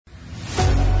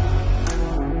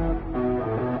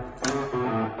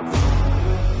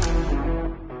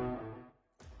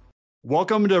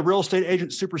Welcome to Real Estate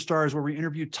Agent Superstars, where we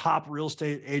interview top real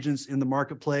estate agents in the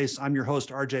marketplace. I'm your host,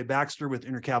 RJ Baxter with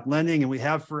Intercap Lending, and we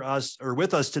have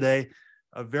with us today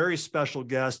a very special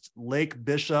guest, Lake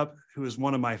Bishop, who is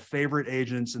one of my favorite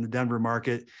agents in the Denver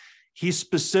market. He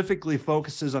specifically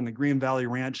focuses on the Green Valley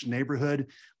Ranch neighborhood.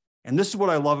 And this is what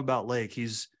I love about Lake.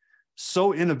 He's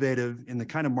so innovative in the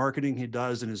kind of marketing he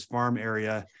does in his farm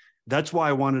area. That's why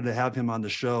I wanted to have him on the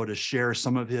show to share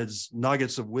some of his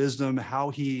nuggets of wisdom, how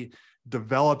he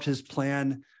developed his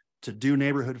plan to do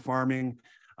neighborhood farming,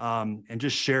 and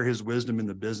just share his wisdom in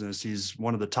the business. He's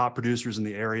one of the top producers in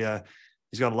the area.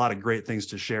 He's got a lot of great things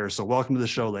to share. So welcome to the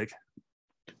show, Lake.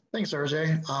 Thanks,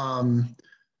 RJ.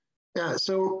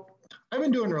 So I've been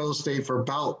doing real estate for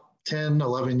about 10,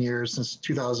 11 years, since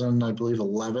 2000, I believe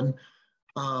 11.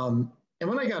 And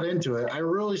when I got into it, I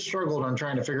really struggled on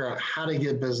trying to figure out how to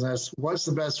get business, what's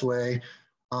the best way.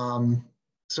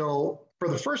 So for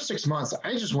the first 6 months,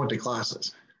 I just went to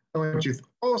classes. I went to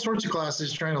all sorts of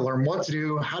classes trying to learn what to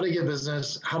do, how to get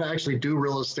business, how to actually do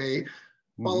real estate,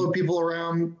 follow people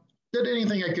around, did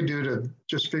anything I could do to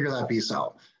just figure that piece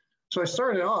out. So I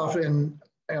started off and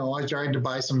I tried to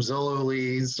buy some Zillow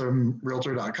leads, some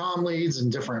Realtor.com leads,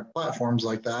 and different platforms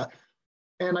like that.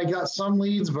 And I got some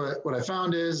leads, but what I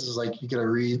found is like you get a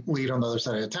lead on the other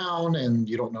side of town and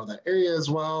you don't know that area as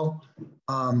well.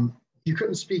 You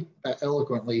couldn't speak that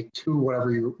eloquently to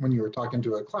when you were talking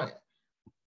to a client.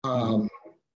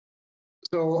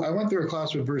 So I went through a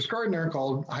class with Bruce Gardner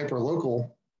called Hyperlocal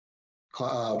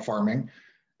Farming.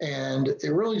 And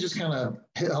it really just kind of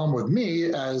hit home with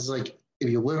me as like, if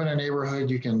you live in a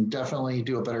neighborhood, you can definitely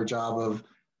do a better job of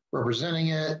representing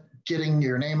it, getting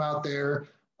your name out there.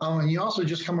 And you also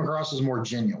just come across as more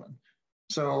genuine.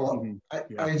 So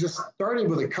I just started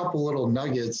with a couple little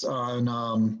nuggets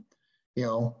on,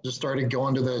 just started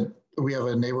going to we have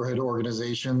a neighborhood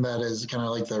organization that is kind of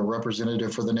like the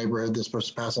representative for the neighborhood that's supposed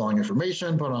to pass along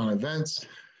information, put on events.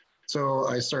 So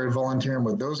I started volunteering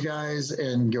with those guys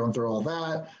and going through all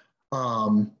that.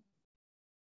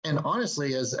 And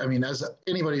honestly, as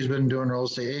anybody who's been doing real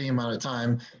estate any amount of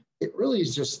time, it really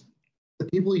is just the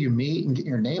people you meet and get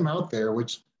your name out there,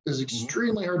 which is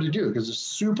extremely hard to do because it's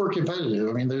super competitive.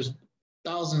 I mean, there's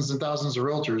thousands and thousands of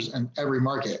realtors in every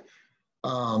market.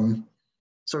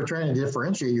 So trying to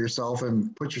differentiate yourself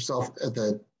and put yourself at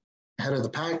the head of the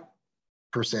pack,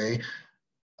 per se,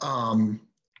 I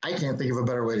can't think of a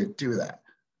better way to do that.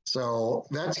 So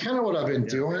that's kind of what I've been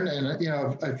doing. And,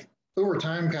 I've over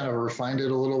time kind of refined it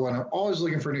a little, and I'm always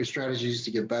looking for new strategies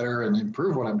to get better and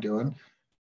improve what I'm doing.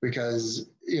 Because,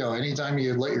 anytime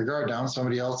you let your guard down,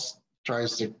 somebody else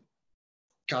tries to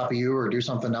copy you or do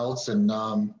something else. And,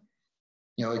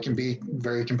 it can be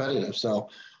very competitive. So,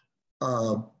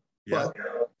 but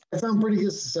I found pretty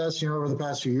good success, over the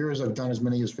past few years. I've done as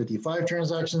many as 55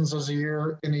 transactions in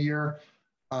a year.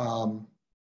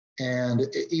 And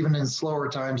even in slower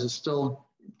times, it's still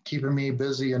keeping me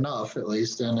busy enough, at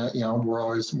least. And, we're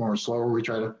always more slower. We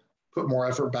try to put more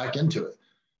effort back into it.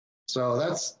 So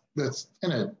that's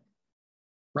in a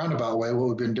roundabout way what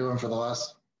we've been doing for the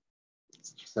last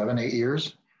 7, 8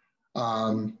 years.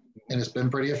 And it's been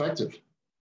pretty effective.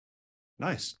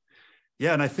 Nice.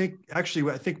 Yeah. And I think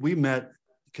we met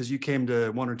because you came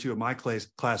to one or two of my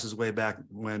classes way back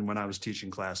when I was teaching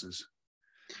classes.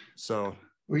 So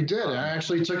we did. And I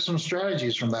actually took some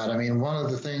strategies from that. I mean, one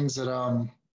of the things that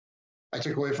I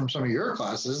took away from some of your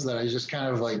classes that I just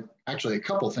kind of actually a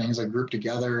couple things I grouped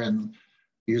together and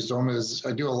used them as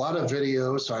I do a lot of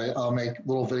videos. So I'll make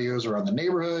little videos around the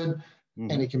neighborhood,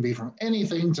 and it can be from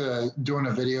anything to doing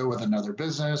a video with another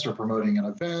business or promoting an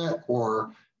event,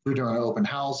 or if we're doing an open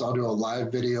house, I'll do a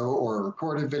live video or a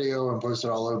recorded video and post it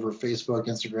all over Facebook,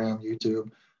 Instagram, YouTube,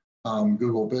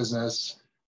 Google Business.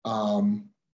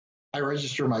 I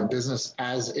register my business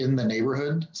as in the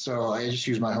neighborhood. So I just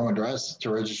use my home address to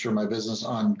register my business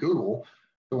on Google.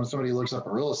 So when somebody looks up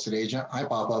a real estate agent, I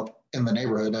pop up in the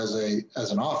neighborhood as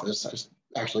an office. It's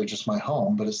actually just my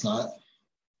home, but it's not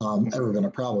ever been a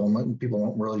problem. People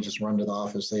don't really just run to the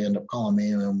office. They end up calling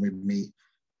me, and then we meet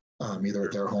either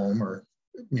at their home or,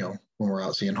 when we're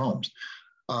out seeing homes.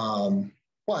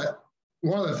 But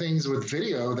one of the things with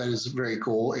video that is very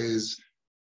cool is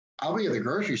I'll be at the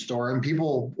grocery store and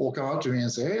people will come up to me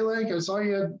and say, "Hey, Lake, I saw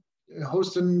you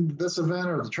hosting this event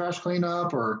or the trash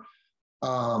cleanup," or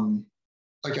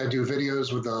like I do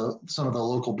videos with some of the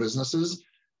local businesses.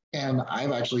 And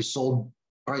I've actually sold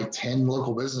probably 10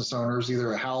 local business owners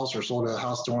either a house or sold a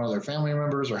house to one of their family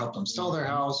members or helped them sell their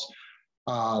house.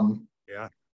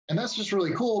 And that's just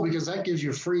really cool because that gives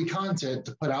you free content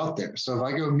to put out there. So if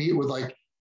I go meet with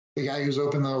the guy who's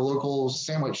opened the local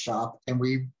sandwich shop, and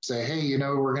we say, hey,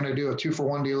 we're going to do a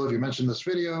 2-for-1 deal. If you mention this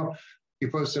video, you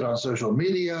post it on social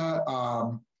media.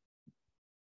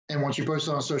 And once you post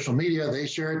it on social media, they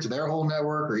share it to their whole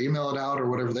network or email it out or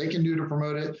whatever they can do to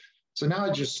promote it. So now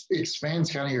it just expands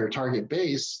kind of your target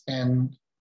base. And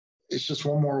it's just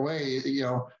one more way,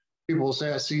 people will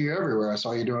say, I see you everywhere. I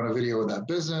saw you doing a video with that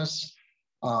business.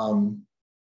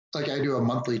 Like I do a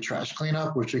monthly trash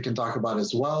cleanup, which we can talk about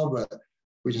as well, but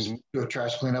we just do a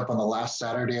trash cleanup on the last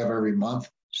Saturday of every month.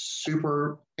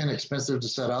 Super inexpensive to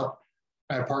set up.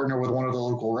 I partner with one of the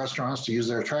local restaurants to use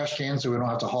their trash cans so we don't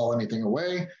have to haul anything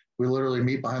away. We literally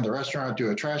meet behind the restaurant,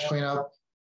 do a trash cleanup.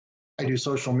 I do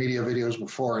social media videos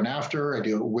before and after. I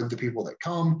do it with the people that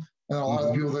come. And a lot of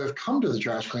the people that have come to the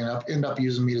trash cleanup end up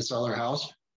using me to sell their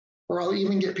house. Or I'll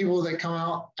even get people that come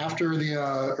out after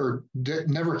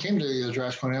never came to the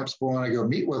trash cleanups, but when I go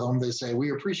meet with them, they say,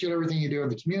 we appreciate everything you do in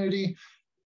the community,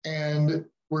 and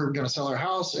we're going to sell our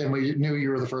house, and we knew you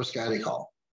were the first guy to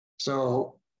call.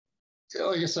 So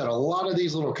like I said, a lot of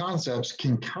these little concepts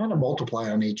can kind of multiply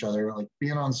on each other, like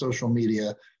being on social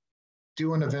media,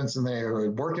 doing events in the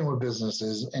neighborhood, working with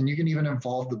businesses, and you can even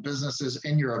involve the businesses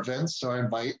in your events. So I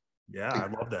invite. Yeah, I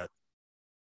love that.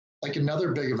 Like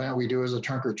another big event we do is a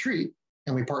trunk or treat,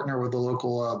 and we partner with the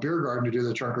local beer garden to do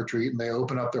the trunk or treat, and they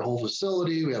open up their whole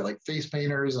facility. We have like face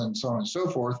painters and so on and so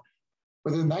forth.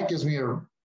 But then that gives me a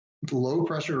low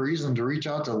pressure reason to reach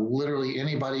out to literally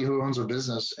anybody who owns a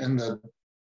business in the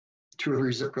 2 or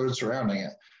 3 zip codes surrounding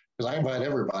it. Because I invite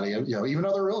everybody, even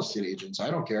other real estate agents. I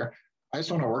don't care. I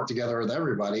just want to work together with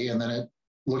everybody, and then it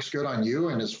looks good on you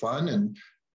and it's fun. And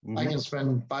I can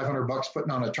spend $500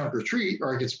 putting on a trunk or treat,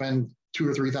 or I could spend $2,000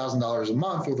 or $3,000 a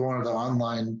month with one of the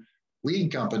online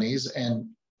lead companies. And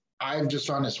I've just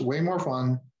found it's way more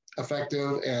fun,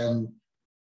 effective, and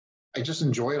I just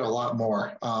enjoy it a lot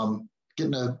more.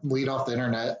 Getting a lead off the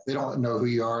internet, they don't know who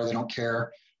you are, they don't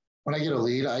care. When I get a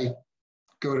lead, I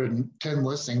go to 10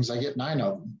 listings, I get 9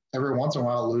 of them. Every once in a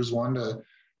while, I'll lose one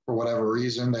for whatever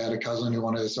reason. They had a cousin who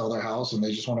wanted to sell their house and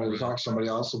they just wanted to talk to somebody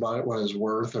else about it, what it's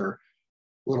worth, or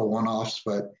little one-offs.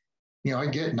 But, I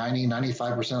get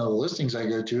 95% of the listings I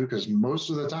go to, because most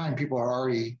of the time people are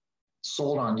already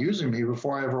sold on using me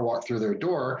before I ever walk through their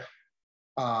door.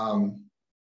 And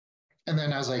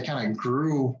then as I kind of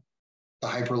grew the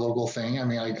hyperlocal thing,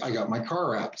 I got my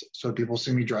car wrapped. So people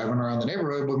see me driving around the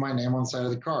neighborhood with my name on the side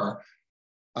of the car.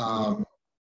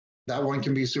 That one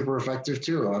can be super effective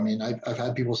too. I've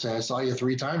had people say, I saw you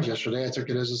 3 times yesterday. I took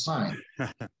it as a sign.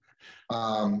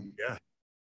 Yeah.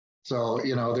 So,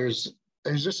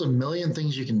 there's just a million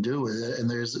things you can do with it. And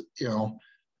there's,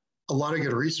 a lot of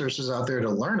good resources out there to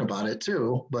learn about it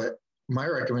too. But my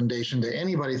recommendation to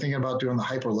anybody thinking about doing the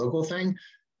hyperlocal thing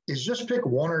is just pick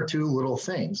 1 or 2 little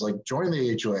things, like join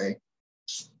the HOA,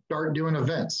 start doing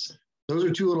events. Those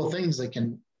are 2 little things that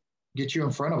can get you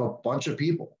in front of a bunch of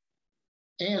people.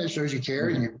 And it shows you care,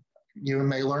 and you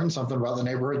may learn something about the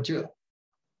neighborhood too.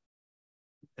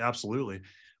 Absolutely.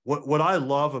 What I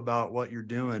love about what you're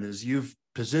doing is you've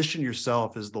positioned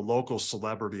yourself as the local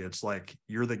celebrity. It's like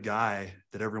you're the guy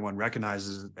that everyone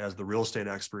recognizes as the real estate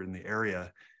expert in the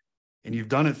area. And you've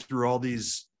done it through all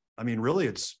these, really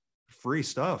it's free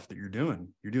stuff that you're doing.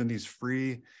 You're doing these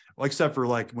free, well, except for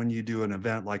like when you do an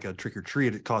event like a trick or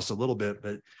treat, it costs a little bit,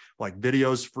 but like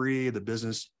video's free, the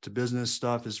business to business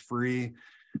stuff is free,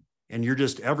 and you're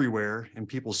just everywhere and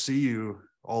people see you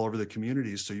all over the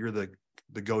community. So you're the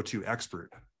go-to expert.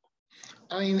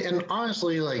 And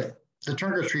honestly, like the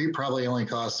trunk or treat probably only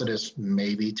costed us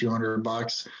maybe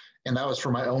 $200, and that was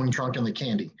for my own trunk and the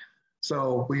candy.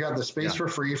 So we got the space for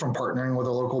free from partnering with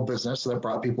a local business that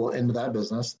brought people into that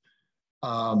business.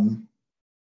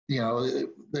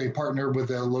 They partnered with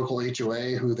the local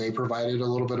HOA, who they provided a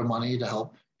little bit of money to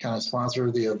help kind of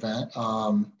sponsor the event.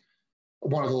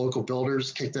 One of the local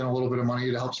builders kicked in a little bit of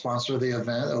money to help sponsor the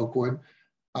event, Oakwood.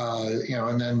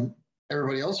 And then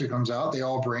everybody else who comes out, they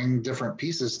all bring different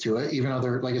pieces to it. Even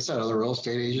other, like I said, other real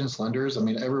estate agents, lenders.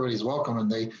 Everybody's welcome, and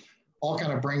they all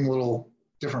kind of bring little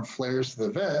different flares to the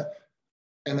event.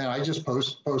 And then I just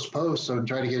post, so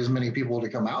try to get as many people to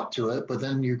come out to it. But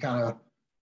then you kind of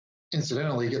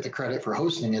incidentally get the credit for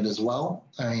hosting it as well.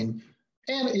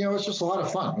 It's just a lot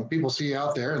of fun when people see you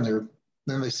out there, and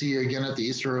then they see you again at the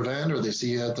Easter event, or they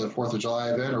see you at the 4th of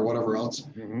July event, or whatever else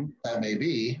that may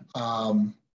be.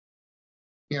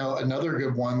 Another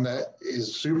good one that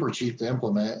is super cheap to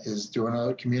implement is doing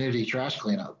a community trash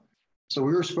cleanup. So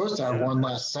we were supposed to have one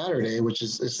last Saturday,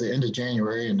 it's the end of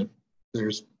January, and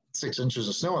there's 6 inches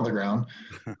of snow on the ground.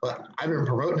 But I've been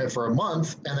promoting it for a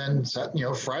month, and then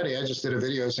Friday I just did a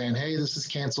video saying, hey, this is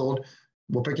canceled.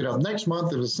 We'll pick it up next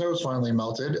month if the snow's finally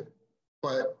melted.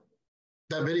 But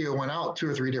that video went out 2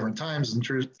 or 3 different times in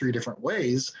 3 different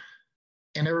ways,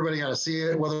 and everybody got to see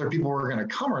it. Whether people were going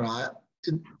to come or not,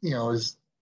 is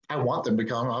I want them to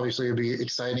come. Obviously, it'd be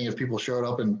exciting if people showed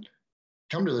up and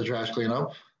come to the trash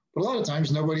cleanup. But a lot of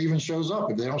times, nobody even shows up.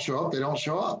 If they don't show up, they don't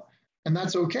show up, and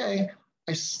that's okay.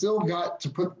 I still got to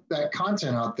put that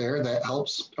content out there that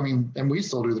helps. I mean, and we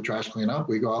still do the trash cleanup.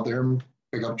 We go out there and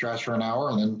pick up trash for an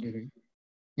hour, and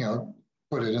then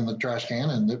put it in the trash can,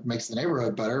 and it makes the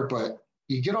neighborhood better. But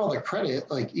you get all the credit,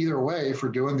 like either way, for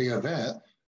doing the event.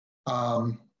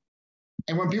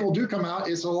 And when people do come out,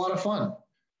 it's a lot of fun.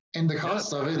 And the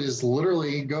cost of it is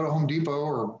literally go to Home Depot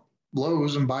or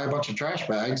Lowe's and buy a bunch of trash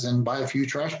bags and buy a few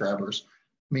trash grabbers.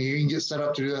 I mean, you can get set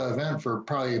up to do that event for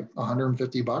probably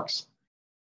 $150.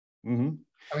 Mm-hmm.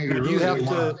 I mean, do you have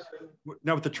to,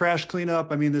 now with the trash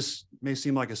cleanup, I mean, this may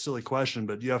seem like a silly question,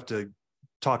 but do you have to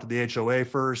talk to the HOA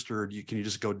first, or can you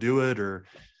just go do it? Or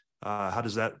how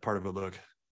does that part of it look?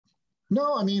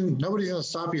 No, I mean, nobody's going to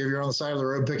stop you if you're on the side of the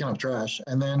road picking up trash.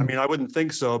 And then, I mean, I wouldn't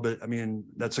think so, but I mean,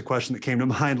 that's a question that came to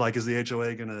mind. Like, is the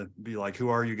HOA going to be like, who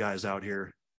are you guys out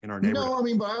here in our neighborhood? No, I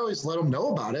mean, but I always let them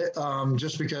know about it,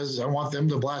 just because I want them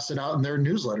to blast it out in their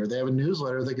newsletter. They have a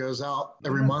newsletter that goes out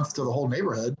every month to the whole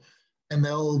neighborhood, and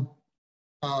they'll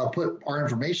put our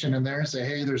information in there and say,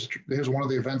 hey, here's one of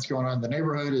the events going on in the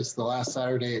neighborhood. It's the last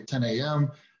Saturday at 10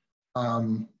 a.m.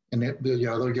 And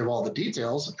they'll give all the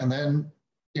details. And then,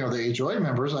 the HOA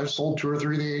members, I've sold 2 or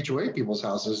 3 of the HOA people's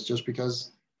houses just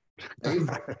because they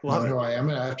know who I am,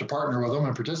 and I have to partner with them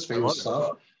and participate with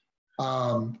stuff.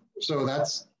 So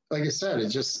that's, like I said,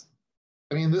 it's just,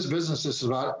 I mean, this business is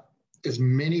about as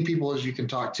many people as you can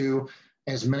talk to,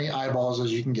 as many eyeballs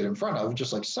as you can get in front of.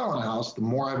 Just like selling a house, the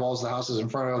more eyeballs the house is in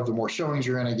front of, the more showings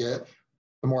you're going to get,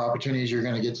 the more opportunities you're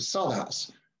going to get to sell the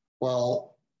house. Well,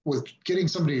 with getting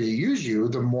somebody to use you,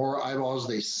 the more eyeballs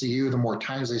they see you, the more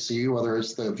times they see you, whether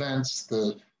it's the events,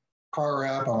 the car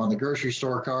wrap, I'm on the grocery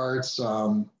store carts,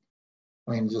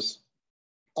 just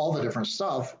all the different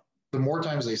stuff. The more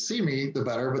times they see me, the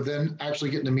better. But then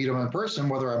actually getting to meet them in person,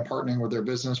 whether I'm partnering with their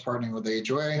business, partnering with the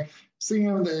HOA, seeing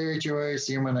them at the HOA,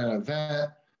 seeing them at an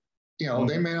event,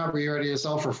 they may not be ready to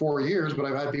sell for 4 years, but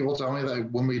I've had people tell me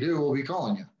that when we do, we'll be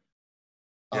calling you.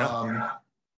 Yeah.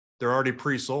 They're already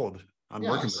pre-sold.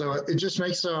 So it just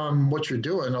makes what you're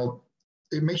doing,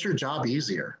 it makes your job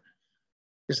easier.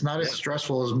 It's not as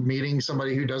stressful as meeting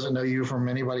somebody who doesn't know you from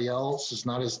anybody else. It's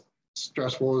not as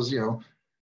stressful as,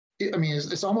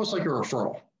 it's almost like a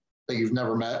referral that you've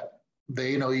never met.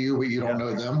 They know you, but you don't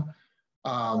know them.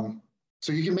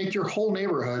 So you can make your whole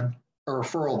neighborhood a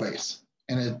referral base,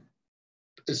 and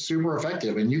it's super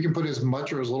effective. And you can put as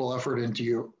much or as little effort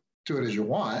into it as you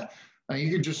want. I mean,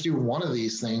 you could just do one of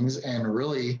these things and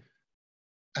really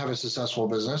have a successful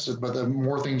business, but the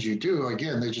more things you do,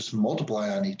 again, they just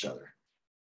multiply on each other.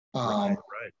 Right.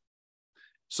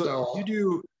 So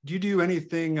do you do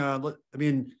anything? I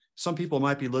mean, some people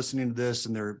might be listening to this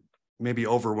and they're maybe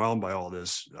overwhelmed by all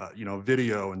this,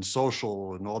 video and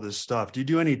social and all this stuff. Do you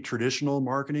do any traditional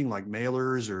marketing like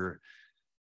mailers or,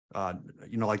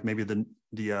 like maybe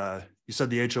you said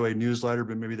the HOA newsletter,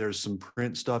 but maybe there's some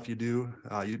print stuff you do.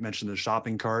 You mentioned the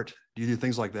shopping cart. Do you do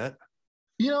things like that?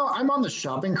 I'm on the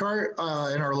shopping cart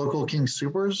in our local King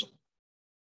Supers.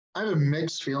 I have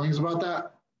mixed feelings about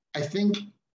that. I think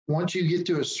once you get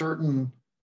to a certain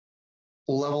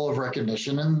level of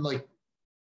recognition and like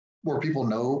where people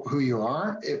know who you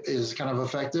are, it is kind of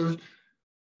effective.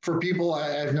 For people,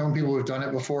 I've known people who've done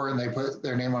it before and they put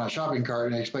their name on a shopping cart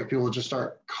and they expect people to just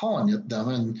start calling them.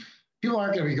 And people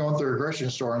aren't going to be going through a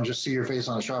grocery store and just see your face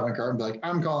on a shopping cart and be like,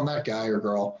 I'm calling that guy or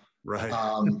girl. Right.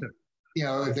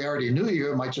 If they already knew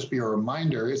you, it might just be a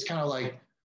reminder. It's kind of like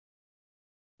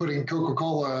putting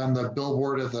Coca-Cola on the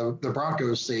billboard at the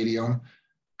Broncos stadium.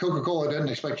 Coca-Cola doesn't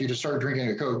expect you to start drinking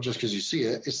a Coke just because you see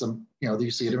it. It's you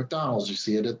see it at McDonald's, you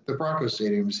see it at the Broncos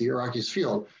stadium, you see it at Rockies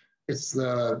Field. It's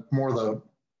the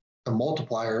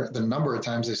multiplier, the number of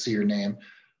times they see your name.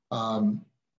 And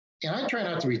I try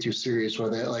not to be too serious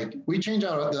with it. Like we change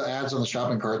out the ads on the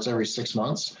shopping carts every 6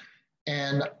 months,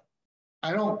 and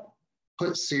I don't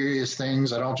put serious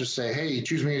things. I don't just say, hey,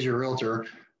 choose me as your realtor.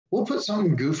 We'll put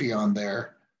something goofy on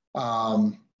there.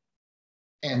 And,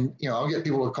 I'll get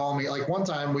people to call me. Like one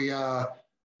time we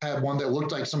had one that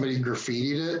looked like somebody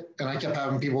graffitied it. And I kept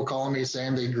having people calling me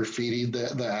saying they graffitied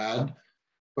the ad.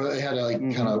 But they had a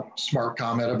kind of smart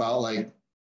comment about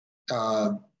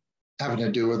having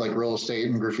to do with like real estate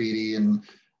and graffiti. And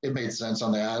it made sense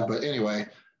on the ad. But anyway,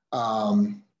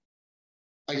 my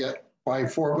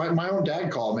own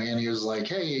dad called me and he was like,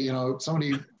 hey,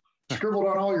 somebody scribbled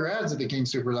on all your ads at the King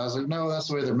Supers. I was like, no, that's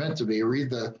the way they're meant to be. Read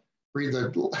the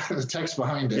the text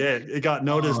behind it. Yeah, it got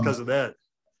noticed because of that.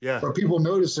 Yeah. But people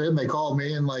noticed it and they called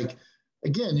me, and like,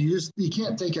 again, you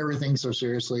can't take everything so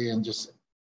seriously, and just,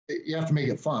 you have to make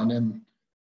it fun. And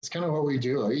it's kind of what we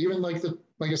do. Even like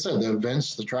I said, the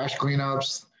events, the trash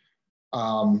cleanups,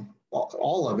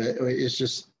 all of it. It's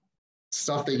just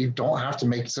stuff that you don't have to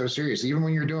make so serious. Even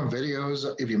when you're doing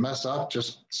videos, if you mess up,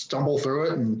 just stumble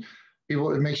through it, and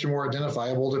it makes you more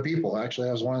identifiable to people. Actually,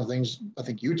 that was one of the things I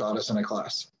think you taught us in a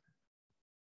class.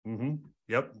 Mm-hmm.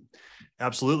 Yep,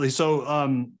 absolutely.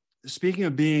 So, speaking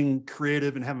of being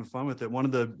creative and having fun with it, one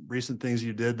of the recent things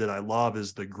you did that I love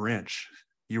is the Grinch.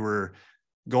 You were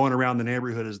going around the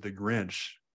neighborhood as the Grinch.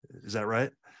 Is that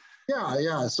right?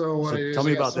 Yeah. So tell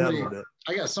me about that a little bit.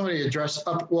 I got somebody to dress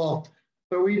up. Well,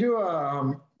 so we do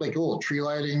like a little tree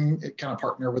lighting. It kind of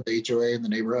partner with the HOA in the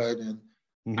neighborhood,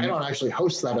 and I don't actually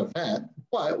host that event.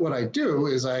 But what I do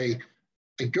is I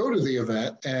go to the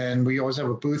event, and we always have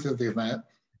a booth at the event.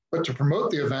 But to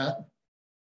promote the event,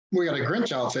 we got a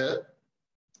Grinch outfit.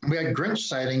 We had Grinch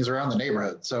sightings around the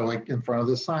neighborhood. So like in front of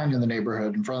the sign in the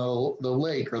neighborhood, in front of the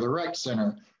lake or the rec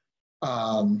center.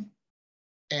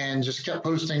 And just kept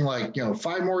posting, like,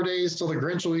 5 more days till the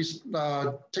Grinch will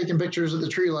be taking pictures of the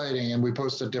tree lighting. And we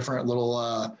post a different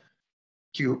little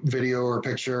cute video or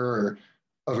picture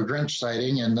of a Grinch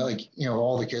sighting. And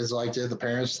all the kids liked it. The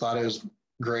parents thought it was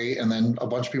great. And then a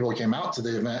bunch of people came out to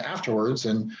the event afterwards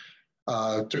and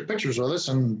took pictures with us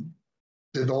and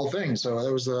did the whole thing. So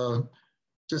it was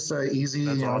just a easy,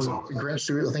 awesome. Grinch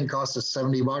shoot. I think cost us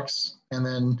 $70. And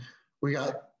then we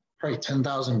got probably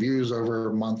 10,000 views over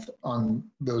a month on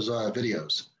those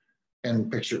videos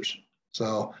and pictures.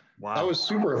 So That was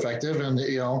super effective. And,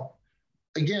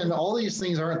 again, all these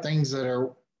things aren't things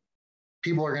that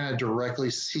people are going to directly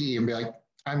see and be like,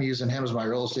 I'm using him as my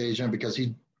real estate agent because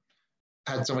he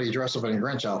had somebody dress up in a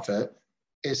Grinch outfit.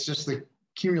 It's just the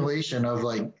accumulation of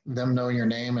like them knowing your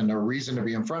name and a reason to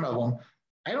be in front of them.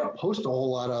 I don't post a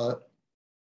whole lot of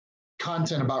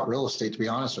content about real estate, to be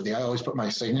honest with you. I always put my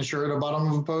signature at the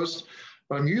bottom of a post,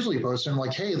 but I'm usually posting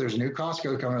like, hey, there's a new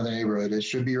Costco coming to the neighborhood. It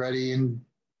should be ready in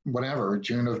whatever,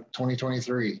 June of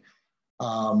 2023.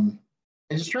 And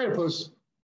just try to post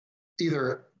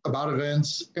either about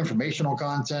events, informational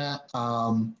content,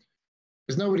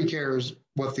 because nobody cares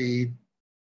what the,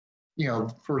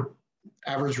 for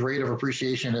average rate of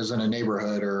appreciation is in a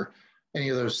neighborhood or any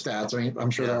of those stats. I mean, I'm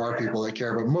sure there are people that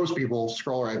care, but most people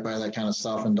scroll right by that kind of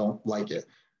stuff and don't like it.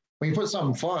 When you put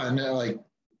something fun,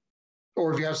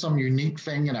 or if you have some unique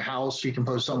thing in a house, you can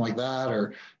post something like that,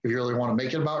 or if you really want to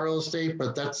make it about real estate.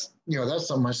 But that's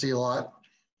something I see a lot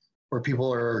where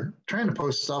people are trying to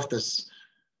post stuff that's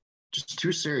just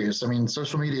too serious. I mean,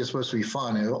 social media is supposed to be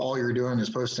fun. All you're doing is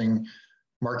posting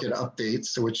market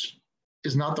updates, which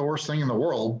is not the worst thing in the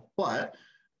world, but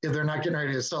if they're not getting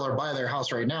ready to sell or buy their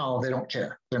house right now, they don't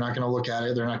care. They're not going to look at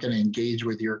it. They're not going to engage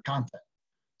with your content.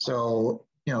 So,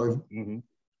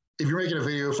 if you're making a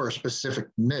video for a specific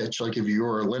niche, like if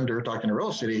you're a lender talking to real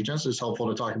estate agents, it's helpful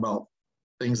to talk about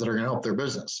things that are going to help their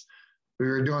business. If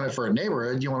you're doing it for a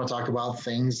neighborhood, you want to talk about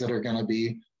things that are going to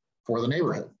be for the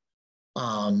neighborhood.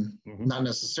 Not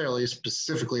necessarily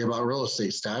specifically about real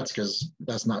estate stats, because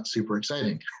that's not super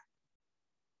exciting.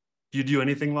 Do you do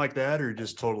anything like that, or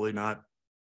just totally not?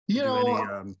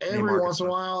 Every once in a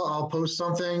while I'll post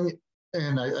something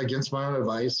and against my own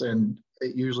advice, and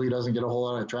it usually doesn't get a whole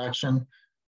lot of traction.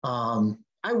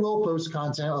 I will post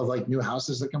content of like new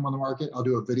houses that come on the market. I'll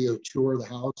do a video tour of the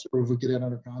house, or if we get it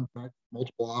under contract,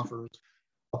 multiple offers,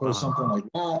 I'll post something like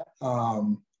that.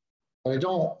 But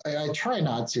I try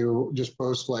not to just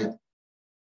post like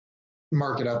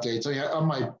market updates. On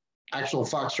my actual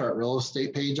Foxtrot real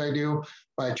estate page I do,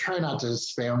 but I try not to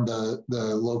spam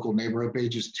the local neighborhood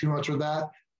pages too much with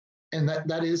that. And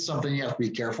that is something you have to be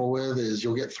careful with, is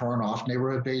you'll get thrown off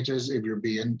neighborhood pages if you're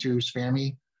being too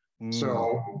spammy.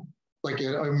 So like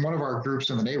in one of our groups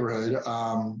in the neighborhood,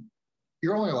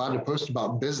 you're only allowed to post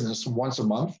about business once a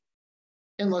month,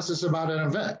 unless it's about an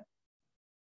event.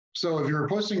 So if you're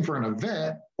posting for an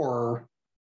event or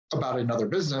about another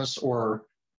business or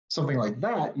something like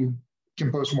that, you can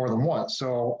post more than once.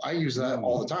 So I use that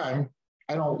all the time.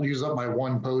 I don't use up my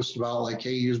one post about like,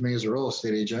 hey, use me as a real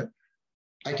estate agent.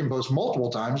 I can post multiple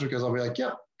times because I'll be like,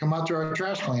 yeah, come out to our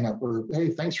trash cleanup, or hey,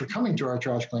 thanks for coming to our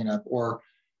trash cleanup, or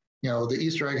the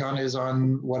Easter egg hunt is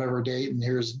on whatever date and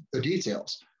here's the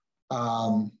details.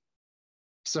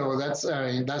 So that's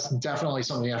definitely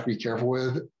something you have to be careful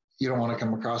with. You don't want to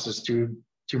come across as too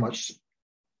much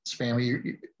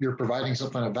spammy. You're providing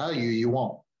something of value, you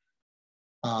won't.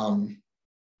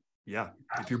 Yeah.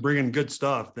 If you're bringing good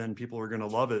stuff, then people are going to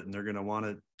love it and they're going to want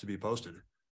it to be posted.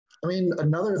 I mean,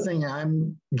 another thing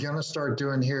I'm going to start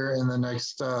doing here in the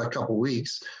next couple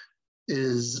weeks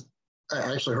is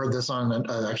I actually heard this on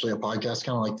actually a podcast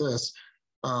kind of like this.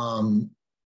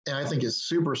 And I think it's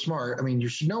super smart. I mean, you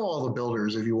should know all the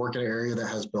builders. If you work in an area that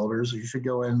has builders, you should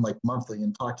go in like monthly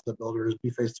and talk to the builders,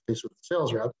 be face to face with the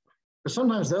sales rep. Because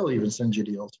sometimes they'll even send you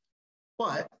deals.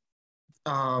 But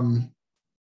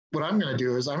what I'm going to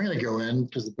do is I'm going to go in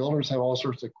because the builders have all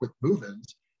sorts of quick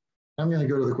move-ins. I'm going to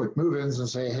go to the quick move-ins and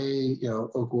say, hey, you know,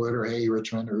 Oakwood or hey,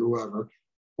 Richmond or whoever,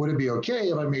 would it be okay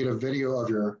if I made a video of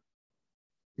your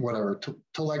whatever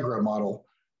Telegra model?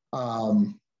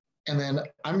 And then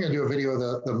I'm going to do a video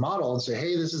of the model and say,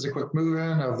 hey, this is a quick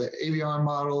move-in of the Avion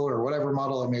model or whatever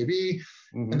model it may be.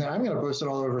 Mm-hmm. And then I'm going to post it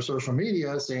all over social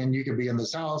media saying you could be in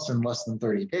this house in less than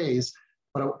 30 days.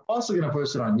 But I'm also going to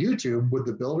post it on YouTube with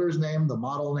the builder's name, the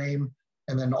model name,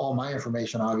 and then all my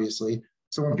information, obviously.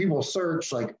 So when people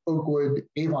search like Oakwood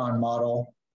Avon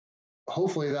model,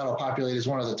 hopefully that'll populate as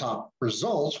one of the top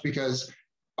results, because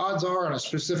odds are on a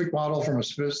specific model from a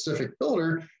specific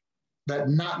builder that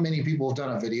not many people have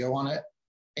done a video on it.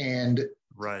 And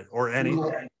right, or any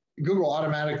Google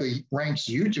automatically ranks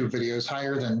YouTube videos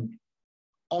higher than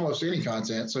almost any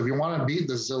content. So if you want to beat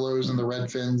the Zillows and the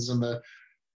Redfins and the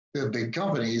big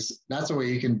companies, that's the way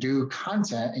you can do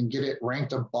content and get it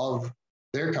ranked above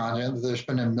their content. They're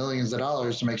spending millions of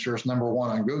dollars to make sure it's number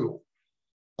one on Google.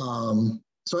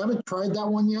 So I haven't tried that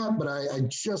one yet, but I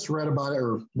just read about it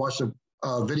or watched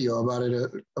a video about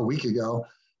it a week ago.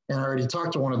 And I already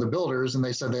talked to one of the builders and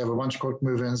they said they have a bunch of quick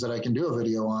move-ins that I can do a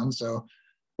video on. So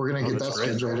we're going to get that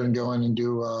scheduled and go in and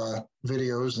do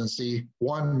videos and see,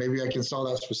 one, maybe I can sell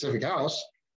that specific house.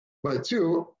 But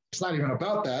two, it's not even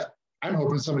about that. I'm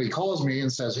hoping somebody calls me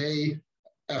and says, hey,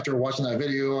 after watching that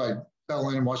video, I fell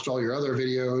in and watched all your other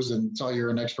videos and saw you're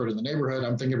an expert in the neighborhood.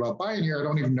 I'm thinking about buying here. I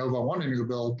don't even know if I want a new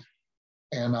build.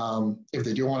 And if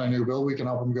they do want a new build, we can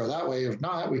help them go that way. If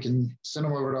not, we can send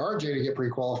them over to RJ to get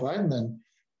pre-qualified and then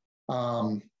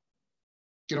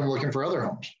get them looking for other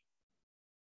homes.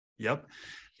 Yep.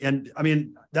 And I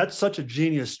mean, that's such a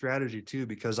genius strategy too,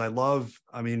 because I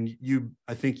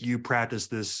think you practice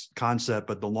this concept,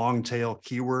 but the long tail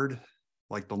keyword,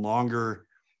 like the longer,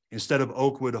 instead of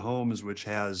Oakwood Homes, which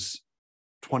has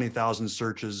 20,000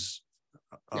 searches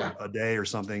a day or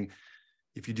something,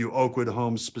 if you do Oakwood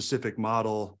Homes specific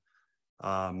model,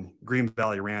 Green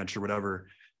Valley Ranch or whatever,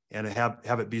 and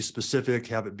have it be specific,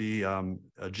 have it be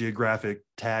a geographic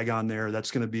tag on there,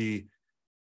 that's going to be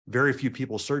very few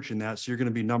people searching that. So you're going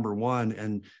to be number one.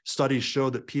 And studies show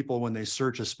that people, when they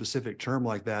search a specific term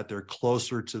like that, they're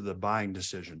closer to the buying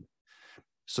decision.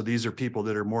 So these are people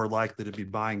that are more likely to be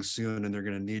buying soon and they're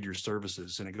going to need your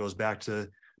services. And it goes back to,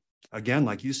 again,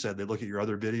 like you said, they look at your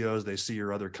other videos, they see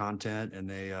your other content, and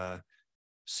they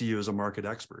see you as a market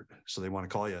expert. So they want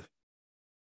to call you.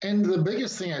 And the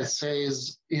biggest thing I'd say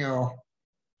is, you know,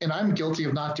 and I'm guilty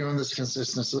of not doing this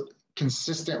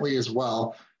consistently as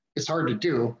well. It's hard to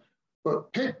do,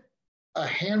 but pick a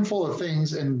handful of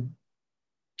things and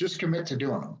just commit to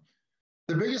doing them.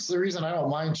 The reason I don't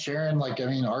mind sharing,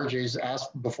 RJ's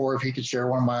asked before if he could share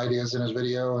one of my ideas in his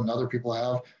video, and other people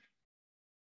have.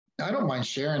 I don't mind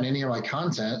sharing any of my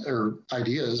content or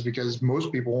ideas because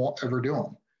most people won't ever do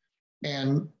them.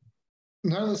 And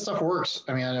none of this stuff works.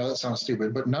 I mean, I know that sounds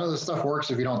stupid, but none of this stuff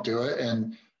works if you don't do it.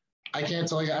 And I can't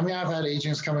tell you, I mean, I've had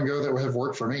agents come and go that have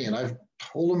worked for me, and I've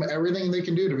told them everything they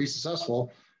can do to be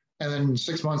successful. And then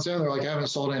 6 months in, they're like, I haven't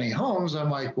sold any homes. I'm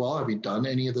like, well, have you done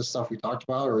any of the stuff we talked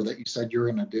about or that you said you're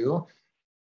going to do?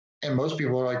 And most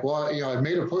people are like, well, you know, I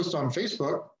made a post on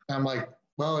Facebook. And I'm like,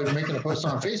 well, if making a post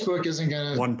on Facebook isn't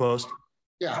going to. One post.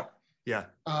 Yeah. Yeah.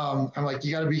 I'm like,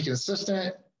 you got to be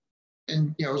consistent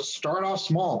and, you know, start off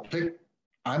small.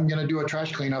 I'm going to do a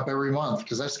trash cleanup every month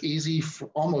because that's easy,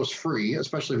 almost free,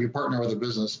 especially if you partner with a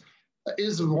business. That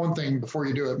is the one thing before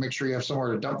you do it, make sure you have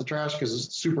somewhere to dump the trash because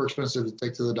it's super expensive to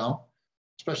take to the dump,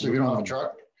 especially if you don't have a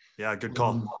truck. Yeah, good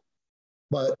call.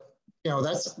 But, you know,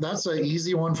 that's an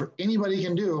easy one for anybody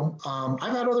can do.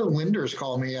 I've had other lenders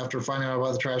call me after finding out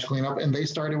about the trash cleanup, and they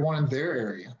started one in their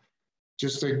area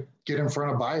just to get in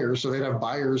front of buyers so they'd have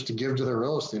buyers to give to their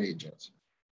real estate agents.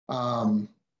 Well,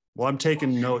 I'm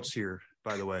taking notes here,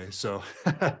 by the way. So,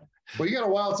 well, you got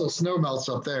a while till snow melts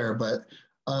up there, but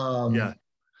yeah,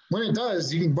 when it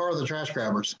does, you can borrow the trash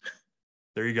grabbers.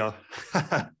 There you go.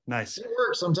 Nice. It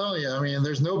works. I'm telling you. I mean,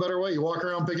 there's no better way. You walk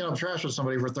around picking up trash with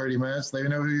somebody for 30 minutes. They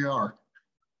know who you are.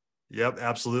 Yep,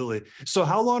 absolutely. So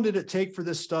how long did it take for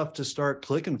this stuff to start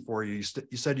clicking for you?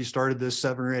 You said you started this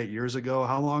 7 or 8 years ago.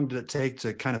 How long did it take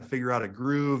to kind of figure out a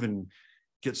groove and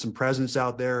get some presence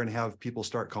out there and have people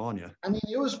start calling you? I mean,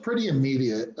 it was pretty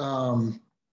immediate.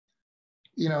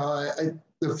 You know,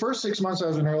 the first 6 months I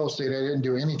was in real estate, I didn't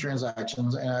do any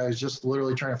transactions, and I was just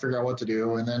literally trying to figure out what to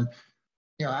do. And then,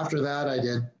 you know, after that, I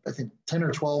did, I think 10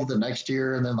 or 12 the next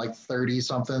year, and then like 30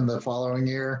 something the following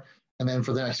year. And then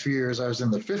for the next few years, I was in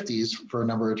the 50s for a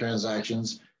number of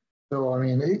transactions. So, I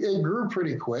mean, it grew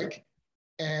pretty quick.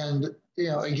 And, you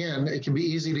know, again, it can be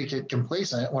easy to get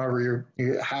complacent whenever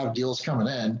you have deals coming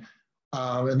in.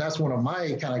 And that's one of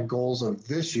my kind of goals of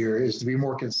this year, is to be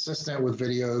more consistent with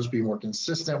videos, be more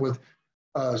consistent with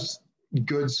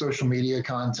good social media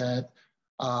content.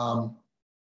 And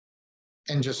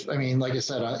just, I mean, like I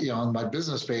said, you know, on my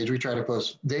business page, we try to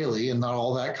post daily, and not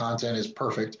all that content is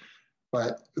perfect.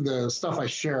 But the stuff I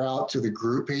share out to the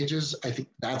group pages, I think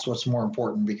that's what's more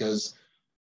important, because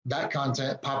that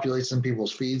content populates in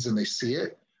people's feeds and they see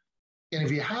it. And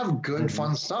if you have good,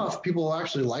 fun stuff, people will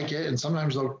actually like it. And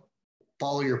sometimes they'll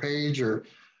follow your page, or,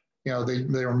 you know,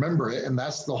 they remember it. And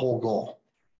that's the whole goal.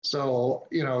 So,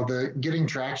 you know, the getting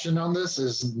traction on this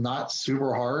is not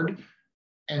super hard.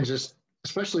 And just,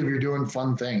 especially if you're doing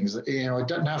fun things, you know, it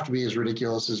doesn't have to be as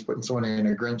ridiculous as putting someone in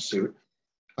a Grinch suit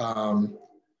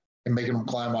and making them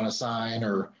climb on a sign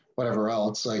or whatever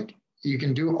else. Like, you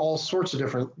can do all sorts of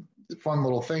different fun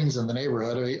little things in the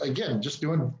neighborhood. Again, just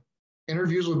doing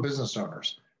interviews with business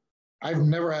owners. I've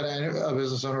never had a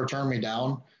business owner turn me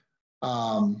down.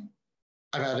 I've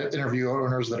had interview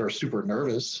owners that are super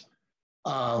nervous.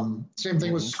 Same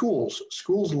thing with schools.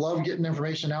 Schools love getting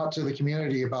information out to the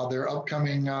community about their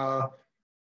upcoming,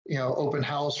 you know, open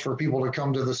house for people to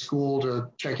come to the school to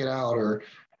check it out, or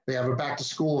they have a back to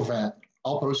school event.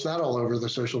 I'll post that all over the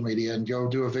social media and go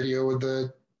do a video with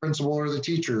the principal or the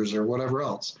teachers or whatever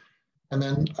else. And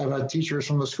then I've had teachers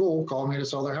from the school call me to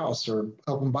sell their house or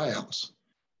help them buy a house.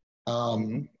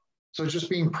 So just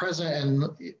being present,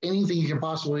 and anything you can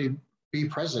possibly be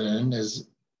present in is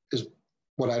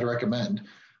what I'd recommend.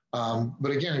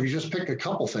 But again, if you just pick a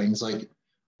couple things, like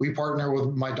we partner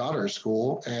with my daughter's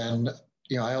school, and,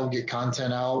 you know, I help get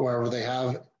content out wherever they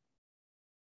have,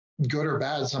 good or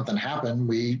bad, something happened.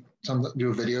 We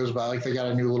do videos about, like, they got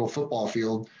a new little football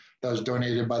field that was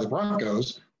donated by the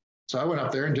Broncos. So I went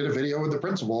up there and did a video with the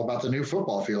principal about the new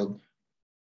football field.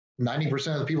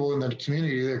 90% of the people in the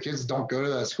community, their kids don't go to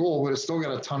that school, but it's still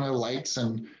got a ton of likes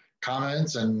and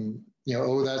comments, and, you know,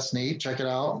 oh, that's neat, check it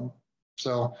out.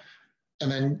 So,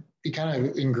 and then you kind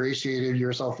of ingratiated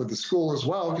yourself with the school as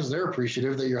well, because they're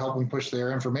appreciative that you're helping push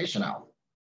their information out.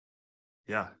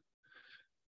 Yeah.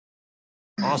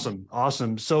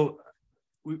 Awesome. So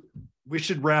we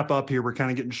should wrap up here. We're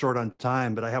kind of getting short on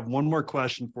time, but I have one more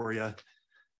question for you.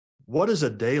 What does a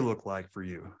day look like for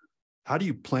you? How do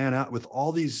you plan out with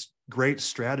all these great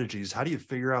strategies? How do you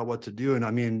figure out what to do? And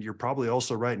I mean, you're probably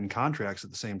also writing contracts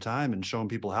at the same time and showing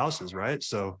people houses, right?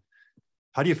 So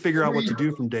how do you figure out what to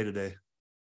do from day to day?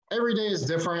 Every day is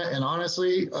different. And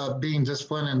honestly, being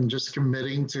disciplined and just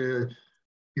committing to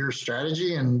your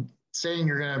strategy and saying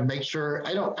you're going to make sure,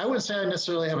 I wouldn't say I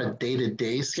necessarily have a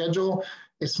day-to-day schedule.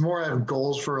 It's more I have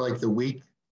goals for like the week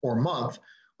or month.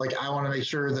 Like, I want to make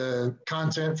sure the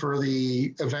content for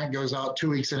the event goes out 2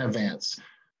 weeks in advance,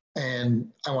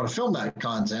 and I want to film that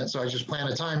content. So I just plan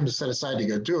a time to set aside to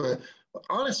go do it. But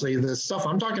honestly, the stuff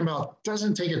I'm talking about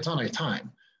doesn't take a ton of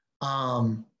time.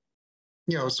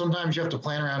 You know, sometimes you have to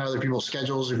plan around other people's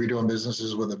schedules if you're doing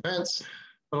businesses with events,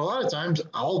 but a lot of times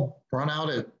I'll run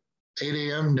out at 8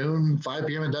 a.m., noon, 5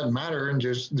 p.m., it doesn't matter, and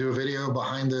just do a video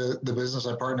behind the business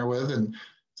I partner with and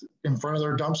in front of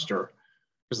their dumpster.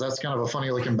 Because that's kind of a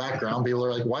funny looking background. People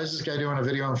are like, why is this guy doing a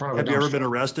video in front of a dumpster? Have you ever been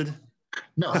arrested?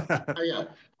 No, not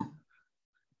yet.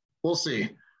 We'll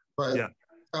see. But, yeah.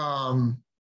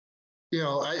 You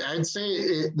know, I'd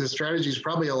say the strategy is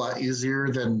probably a lot easier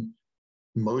than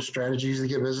most strategies to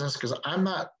get business, because I'm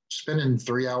not spending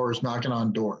 3 hours knocking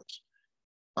on doors.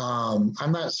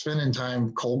 I'm not spending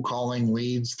time cold calling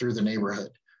leads through the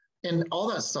neighborhood, and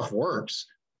all that stuff works.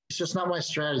 It's just not my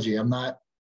strategy. I'm not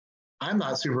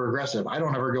super aggressive. I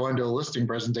don't ever go into a listing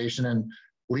presentation and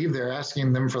leave there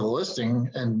asking them for the listing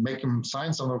and make them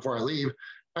sign something before I leave.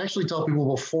 I actually tell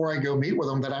people before I go meet with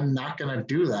them that I'm not going to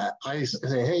do that. I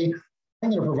say, hey, I'm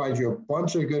going to provide you a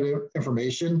bunch of good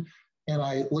information. And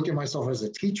I look at myself as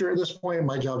a teacher at this point.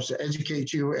 My job is to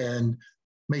educate you and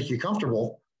make you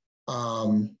comfortable.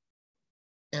 And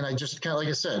I just kind of, like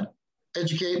I said,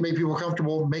 educate, make people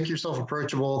comfortable, make yourself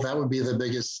approachable. That would be the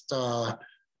biggest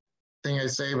thing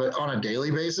I'd say. But on a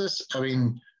daily basis, I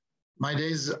mean, my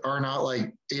days are not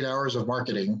like 8 hours of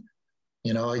marketing.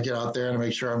 You know, I get out there and I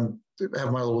make sure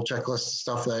have my little checklist of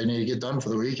stuff that I need to get done for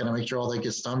the week, and I make sure all that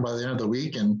gets done by the end of the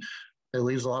week. And it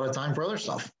leaves a lot of time for other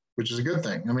stuff, which is a good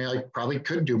thing. I mean, I probably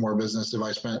could do more business if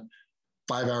I spent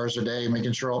 5 hours a day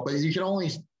making sure but you can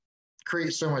only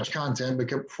create so much content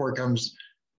before it comes,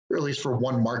 or at least for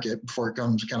one market, before it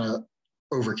comes kind of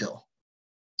overkill.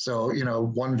 So,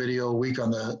 one video a week on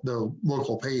the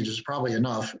local page is probably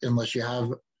enough unless you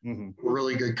have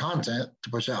really good content to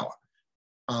push out.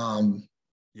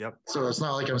 Yep. So it's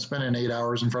not like I'm spending 8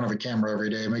 hours in front of a camera every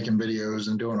day making videos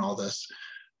and doing all this.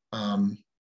 That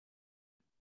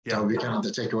would be kind of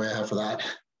the takeaway I have for that.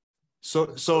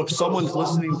 So if someone's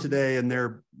listening today and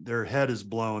their head is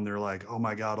blown, they're like, "Oh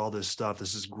my God, all this stuff,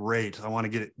 this is great. I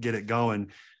want to get it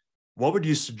going." What would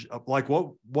you like?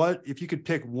 What if you could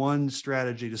pick one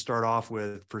strategy to start off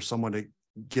with for someone to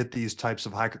get these types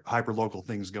of hyper local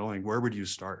things going? Where would you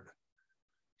start?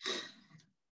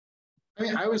 I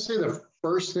mean, I would say the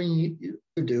first thing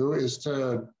to do is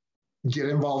to get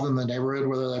involved in the neighborhood,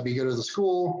 whether that be go to the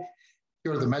school,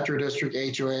 go to the Metro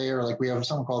District HOA, or like we have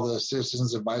something called the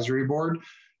Citizens Advisory Board,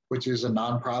 which is a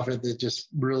nonprofit that just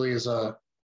really is a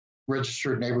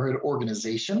registered neighborhood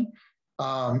organization.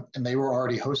 And they were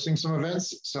already hosting some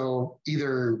events. So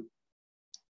either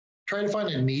try to find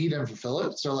a need and fulfill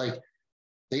it. So like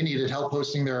they needed help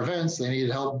hosting their events. They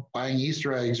needed help buying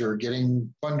Easter eggs or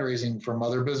getting fundraising from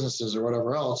other businesses or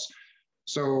whatever else.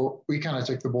 So we kind of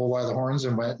took the bull by the horns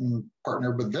and went and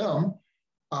partnered with them.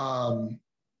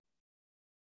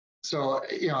 So,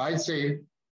 I'd say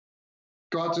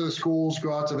go out to the schools,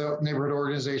 go out to the neighborhood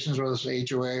organizations, whether it's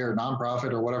HOA or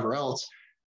nonprofit or whatever else,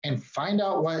 and find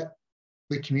out what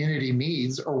the community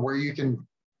needs or where you can,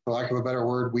 for lack of a better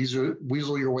word,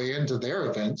 weasel your way into their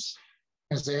events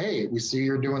and say, hey, we see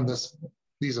you're doing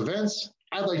these events.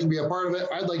 I'd like to be a part of it.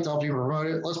 I'd like to help you promote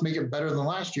it. Let's make it better than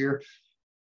last year.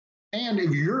 And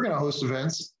if you're going to host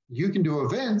events, you can do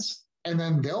events and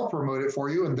then they'll promote it for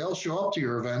you and they'll show up to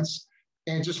your events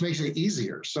and it just makes it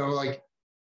easier. So like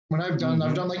when I've done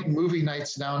like movie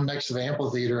nights down next to the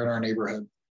amphitheater in our neighborhood.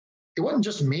 It wasn't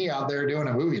just me out there doing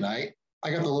a movie night. I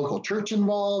got the local church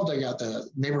involved. I got the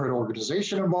neighborhood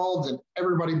organization involved and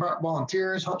everybody brought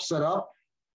volunteers, helped set up.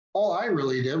 All I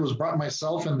really did was brought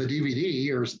myself and the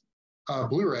DVD or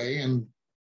Blu-ray and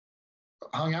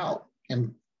hung out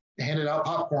and handed out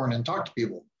popcorn and talked to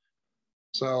people.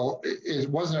 So it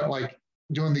wasn't like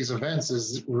doing these events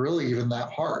is really even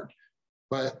that hard,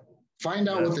 but find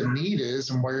out what the need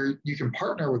is and where you can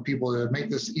partner with people to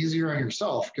make this easier on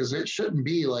yourself. Because it shouldn't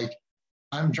be like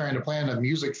I'm trying to plan a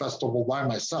music festival by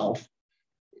myself.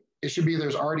 It should be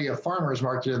there's already a farmer's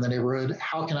market in the neighborhood.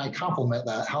 How can I complement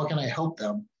that? How can I help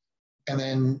them? And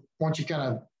then once you kind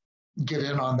of get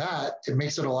in on that, it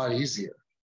makes it a lot easier.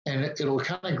 And it'll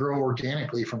kind of grow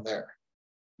organically from there.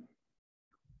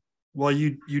 Well,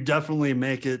 you definitely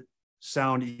make it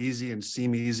sound easy and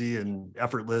seem easy and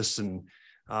effortless, and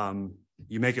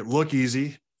you make it look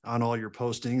easy on all your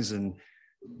postings, and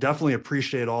definitely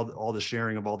appreciate all the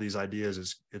sharing of all these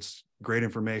ideas. It's great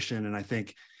information, and I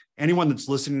think anyone that's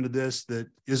listening to this that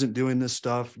isn't doing this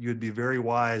stuff, you'd be very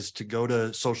wise to go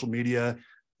to social media,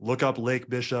 look up Lake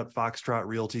Bishop Foxtrot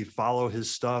Realty, follow his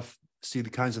stuff, see the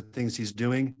kinds of things he's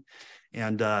doing,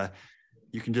 and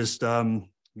you can just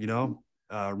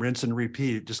rinse and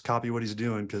repeat, just copy what he's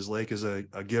doing, because Lake is a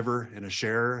giver and a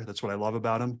sharer. That's what I love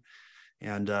about him.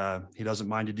 And he doesn't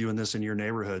mind you doing this in your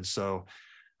neighborhood. So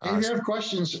if you have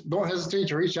questions, don't hesitate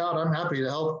to reach out. I'm happy to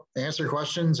help answer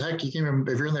questions. Heck, you can even,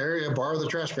 if you're in the area, borrow the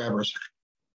trash grabbers.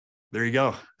 There you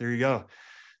go.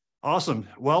 Awesome.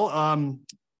 Well,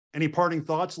 any parting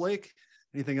thoughts, Lake?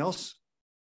 Anything else?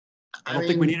 I don't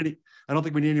think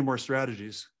we need any more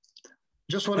strategies.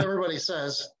 Just what everybody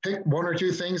says, pick one or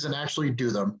two things and actually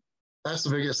do them. That's the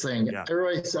biggest thing. Yeah.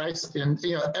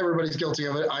 Everybody's guilty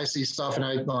of it. I see stuff and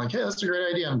I'm like, hey, that's a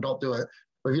great idea, and don't do it.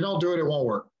 But if you don't do it, it won't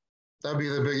work. That'd be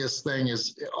the biggest thing.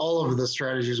 Is all of the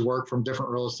strategies work from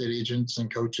different real estate agents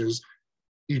and coaches.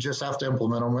 You just have to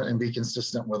implement them and be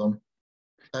consistent with them.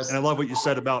 And I love what you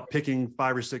said about picking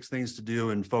 5 or 6 things to do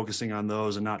and focusing on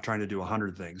those and not trying to do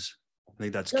 100 things. I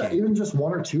think that's key. Even just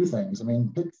 1 or 2 things. I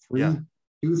mean, pick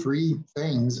 2-3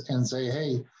 things and say,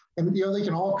 hey, and they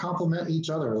can all complement each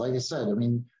other. Like I said, I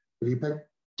mean, if you pick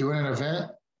doing an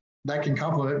event, that can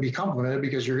be complemented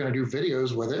because you're going to do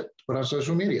videos with it, put on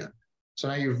social media. So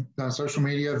now you've done social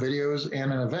media, videos,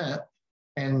 and an event,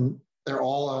 and they're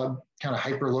all a kind of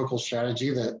hyper local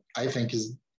strategy that I think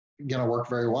is going to work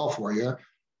very well for you.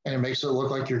 And it makes it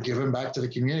look like you're giving back to the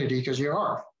community, because you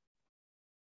are.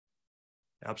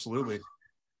 Absolutely.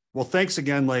 Well, thanks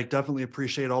again, Lake. Definitely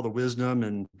appreciate all the wisdom.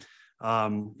 And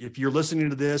if you're listening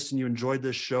to this and you enjoyed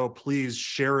this show, please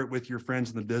share it with your friends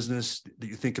in the business that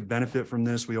you think could benefit from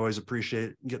this. We always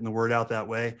appreciate getting the word out that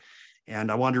way.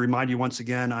 And I wanted to remind you once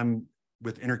again, I'm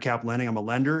with Intercap Lending. I'm a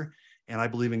lender, and I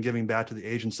believe in giving back to the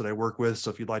agents that I work with. So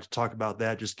if you'd like to talk about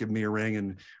that, just give me a ring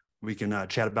and we can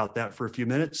chat about that for a few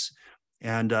minutes.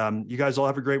 And you guys all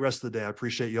have a great rest of the day. I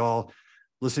appreciate you all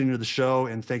listening to the show.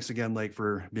 And thanks again, Lake,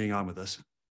 for being on with us.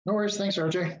 No worries. Thanks,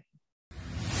 RJ.